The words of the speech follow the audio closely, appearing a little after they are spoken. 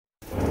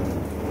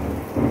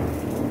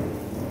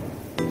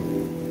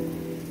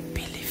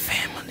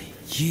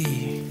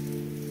Yeah,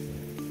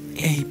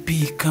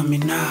 AB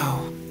coming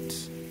out.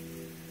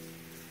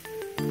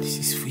 This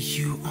is for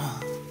you,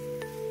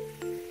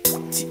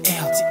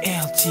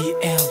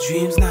 TL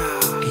dreams now.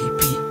 AB,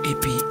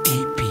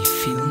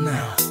 feel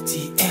now.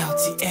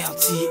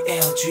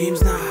 TL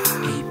dreams now.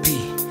 AB,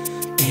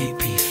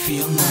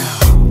 feel now.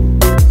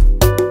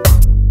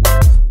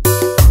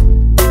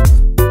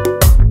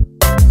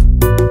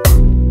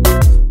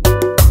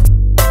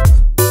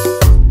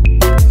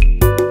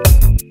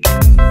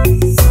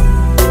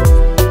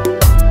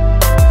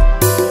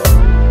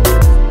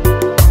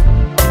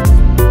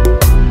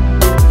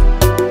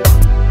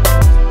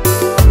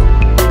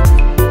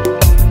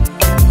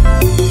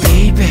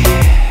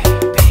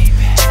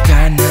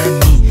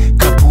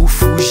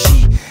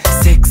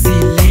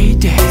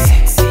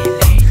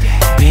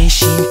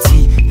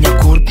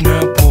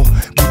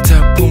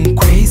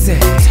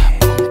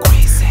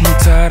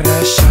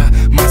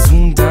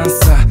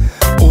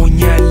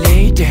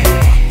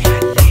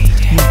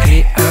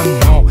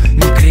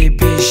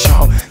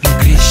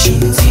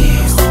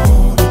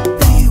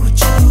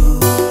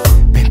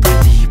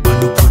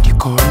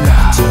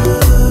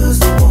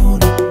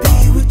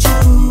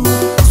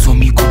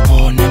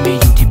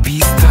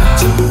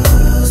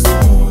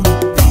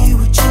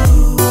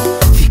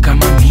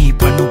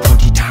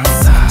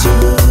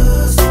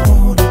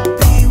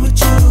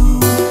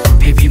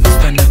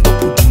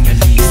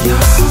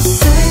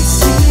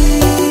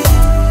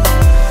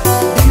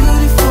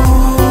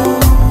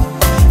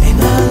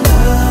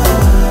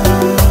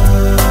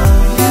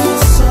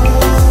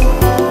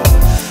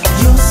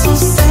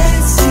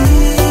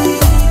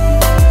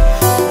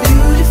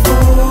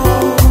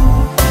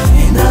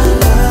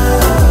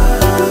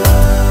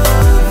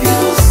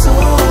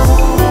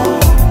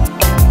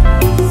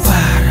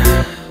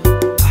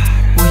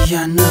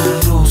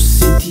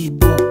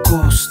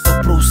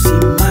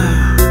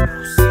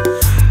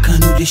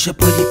 Deixa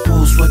para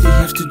depois, what they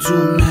have to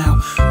do now.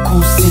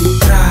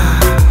 Concentrar.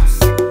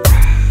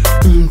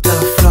 Tá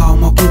flow,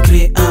 mal quem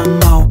crê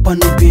mal para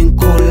não bem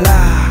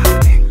colar.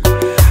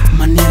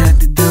 Maneira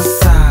de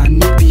dançar,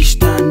 na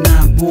pista,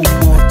 na boa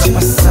moto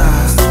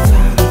passar.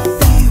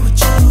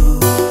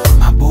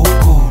 Mas boa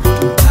cor,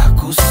 tá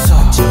com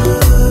só.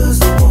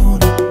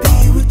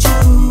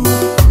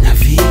 Na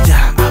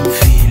vida, I'm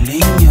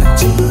feeling you.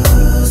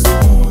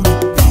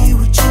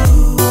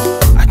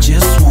 I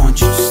just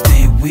want you to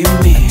stay with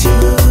me.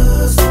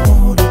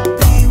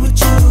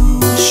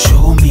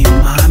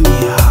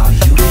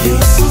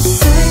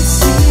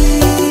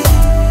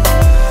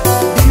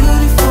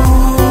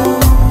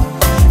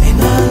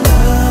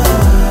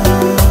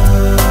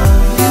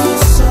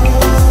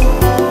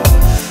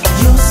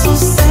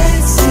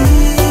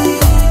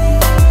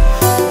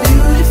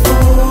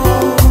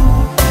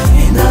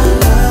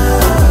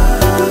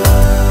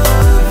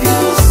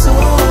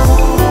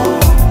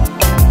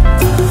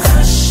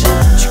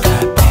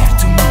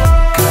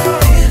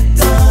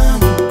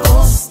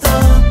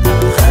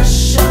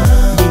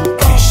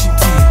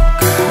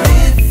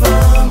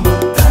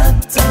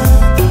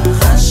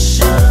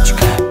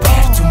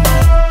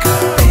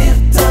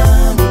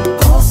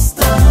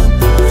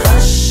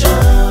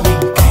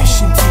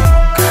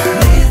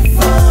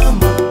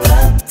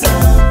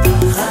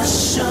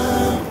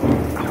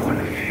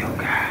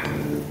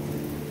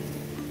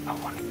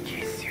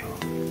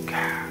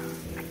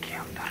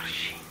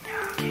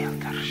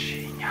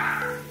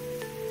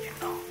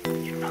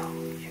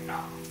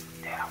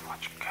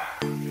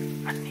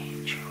 I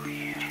need you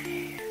here.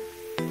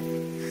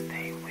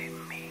 Stay with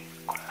me,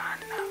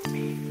 colana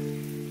me.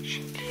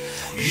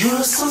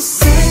 You're so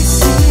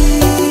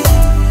sexy,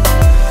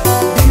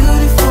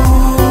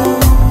 beautiful,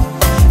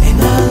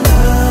 and I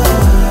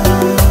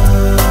love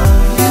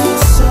you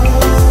so.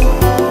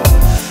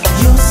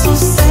 You're so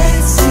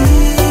sexy,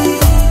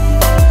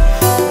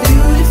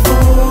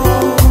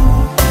 beautiful,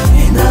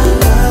 and I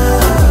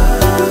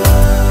love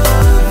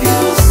you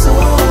so.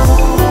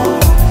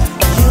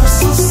 You're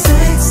so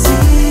sexy.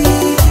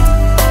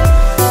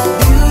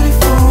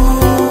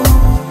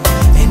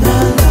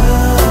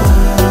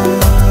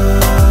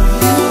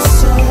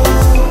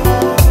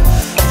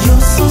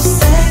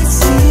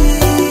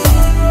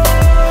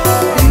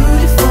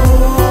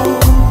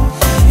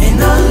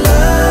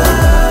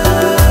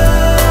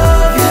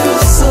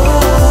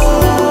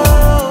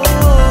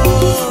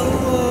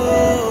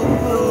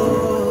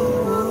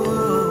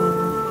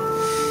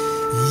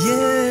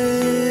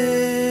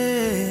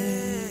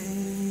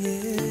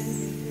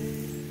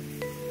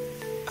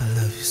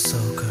 So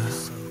girl,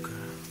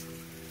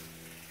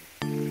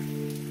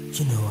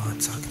 you know what I'm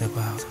talking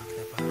about.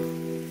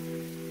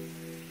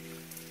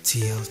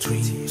 TL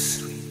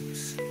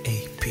Dreams,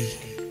 AP.